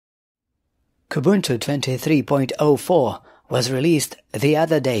Kubuntu 23.04 was released the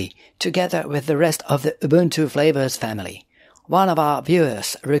other day together with the rest of the Ubuntu flavors family. One of our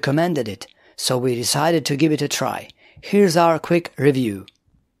viewers recommended it, so we decided to give it a try. Here's our quick review.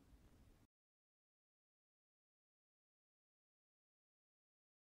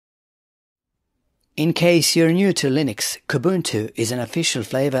 In case you're new to Linux, Kubuntu is an official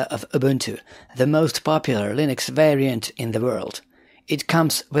flavor of Ubuntu, the most popular Linux variant in the world. It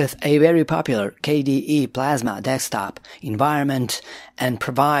comes with a very popular KDE Plasma desktop environment and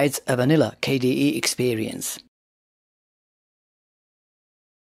provides a vanilla KDE experience.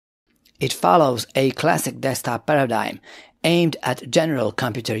 It follows a classic desktop paradigm aimed at general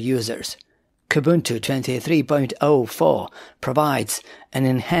computer users. Kubuntu 23.04 provides an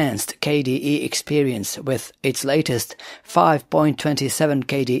enhanced KDE experience with its latest 5.27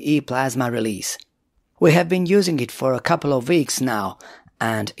 KDE Plasma release. We have been using it for a couple of weeks now,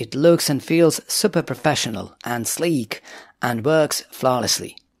 and it looks and feels super professional and sleek and works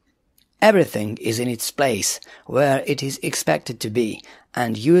flawlessly. Everything is in its place where it is expected to be,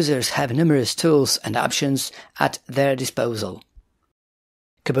 and users have numerous tools and options at their disposal.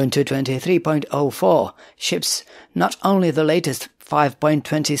 Kubuntu 23.04 ships not only the latest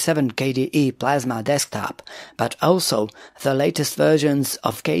 5.27 KDE Plasma desktop, but also the latest versions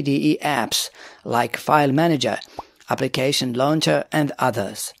of KDE apps like File Manager, Application Launcher and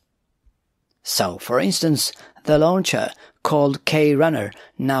others. So, for instance, the launcher called KRunner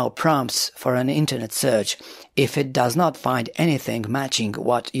now prompts for an internet search if it does not find anything matching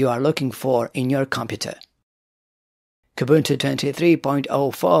what you are looking for in your computer. Kubuntu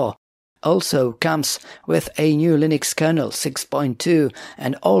 23.04 also comes with a new Linux kernel 6.2,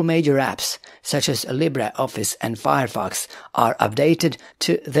 and all major apps such as LibreOffice and Firefox are updated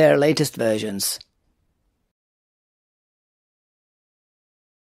to their latest versions.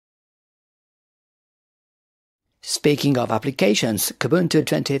 Speaking of applications, Kubuntu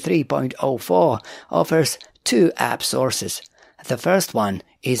 23.04 offers two app sources. The first one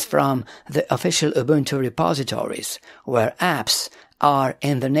is from the official Ubuntu repositories, where apps are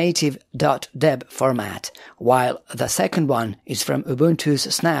in the native .deb format, while the second one is from Ubuntu's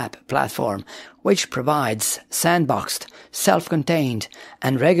Snap platform, which provides sandboxed, self-contained,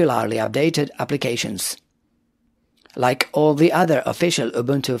 and regularly updated applications. Like all the other official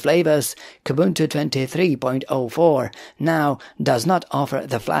Ubuntu flavors, Kubuntu 23.04 now does not offer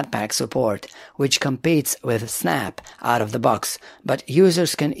the Flatpak support, which competes with Snap out of the box, but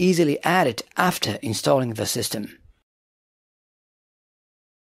users can easily add it after installing the system.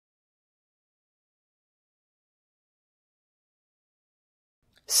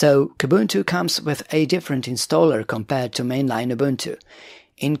 So, Kubuntu comes with a different installer compared to mainline Ubuntu.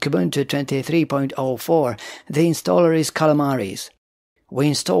 In Kubuntu 23.04, the installer is Calamares. We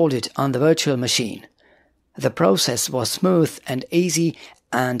installed it on the virtual machine. The process was smooth and easy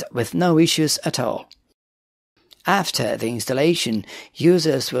and with no issues at all. After the installation,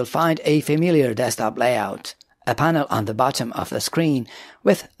 users will find a familiar desktop layout, a panel on the bottom of the screen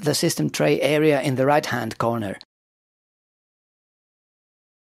with the system tray area in the right-hand corner,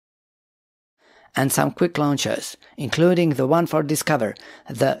 and some quick launchers, including the one for Discover,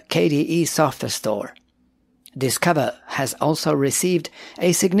 the KDE software store. Discover has also received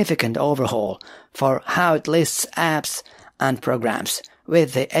a significant overhaul for how it lists apps and programs,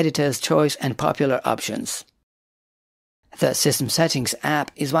 with the editor's choice and popular options. The System Settings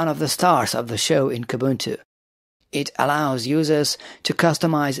app is one of the stars of the show in Kubuntu. It allows users to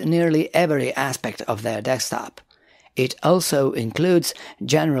customize nearly every aspect of their desktop. It also includes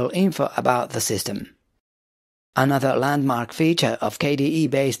general info about the system. Another landmark feature of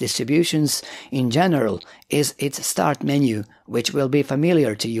KDE-based distributions in general is its Start menu, which will be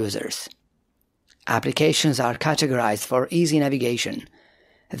familiar to users. Applications are categorized for easy navigation.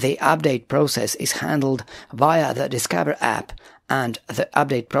 The update process is handled via the Discover app, and the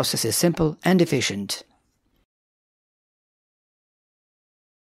update process is simple and efficient.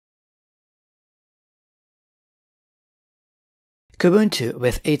 Kubuntu,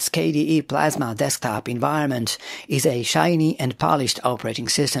 with its KDE Plasma desktop environment, is a shiny and polished operating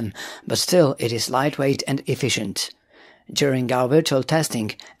system, but still it is lightweight and efficient. During our virtual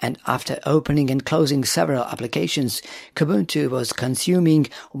testing, and after opening and closing several applications, Kubuntu was consuming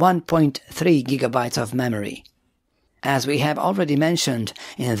 1.3 gigabytes of memory. As we have already mentioned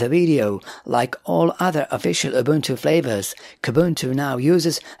in the video, like all other official Ubuntu flavors, Kubuntu now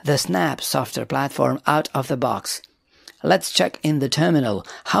uses the Snap software platform out of the box. Let's check in the terminal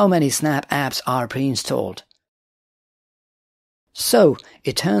how many Snap apps are pre-installed. So,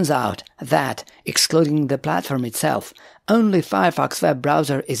 it turns out that, excluding the platform itself, only Firefox web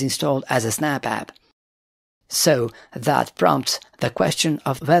browser is installed as a Snap app. So, that prompts the question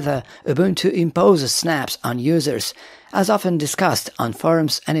of whether Ubuntu imposes snaps on users, as often discussed on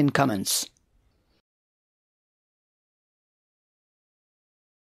forums and in comments.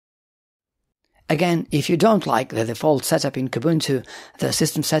 Again, if you don't like the default setup in Kubuntu, the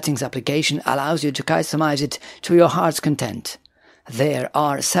System Settings application allows you to customize it to your heart's content. There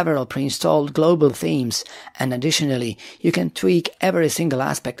are several pre-installed global themes, and additionally, you can tweak every single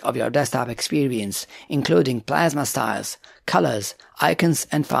aspect of your desktop experience, including plasma styles, colors, icons,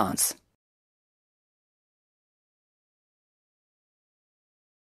 and fonts.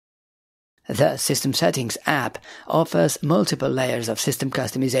 The System Settings app offers multiple layers of system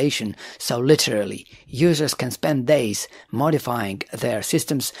customization, so literally, users can spend days modifying their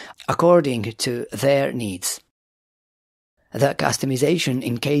systems according to their needs. The customization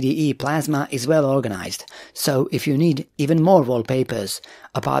in KDE Plasma is well organized, so if you need even more wallpapers,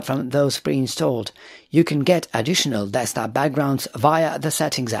 apart from those pre-installed, you can get additional desktop backgrounds via the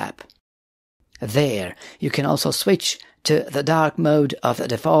Settings app. There, you can also switch to the dark mode of the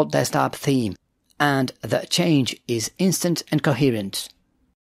default desktop theme, and the change is instant and coherent.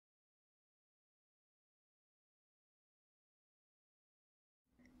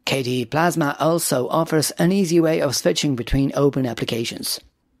 KDE Plasma also offers an easy way of switching between open applications.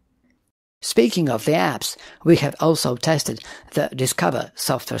 Speaking of the apps, we have also tested the Discover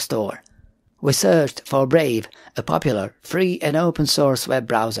software store. We searched for Brave, a popular free and open source web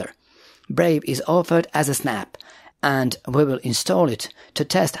browser. Brave is offered as a Snap, and we will install it to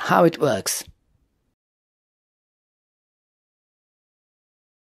test how it works.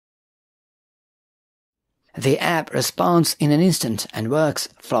 The app responds in an instant and works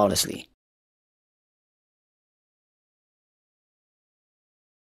flawlessly.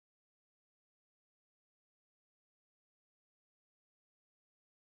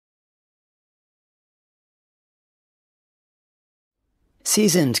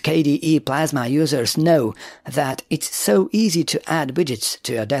 Seasoned KDE Plasma users know that it's so easy to add widgets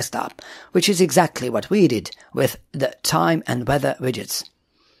to your desktop, which is exactly what we did with the time and weather widgets.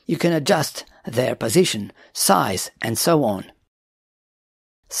 You can adjust their position, size, and so on.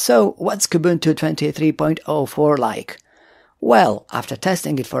 So, what's Kubuntu 23.04 like? Well, after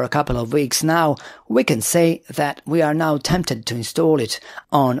testing it for a couple of weeks now, we can say that we are now tempted to install it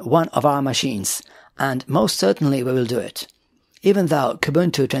on one of our machines, and most certainly we will do it. Even though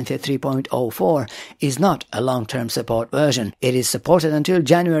Kubuntu 23.04 is not a long-term support version, it is supported until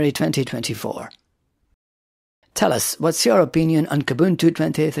January 2024. Tell us, what's your opinion on Kubuntu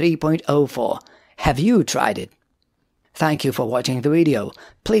 23.04? Have you tried it? Thank you for watching the video.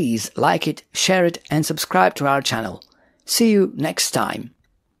 Please like it, share it, and subscribe to our channel. See you next time.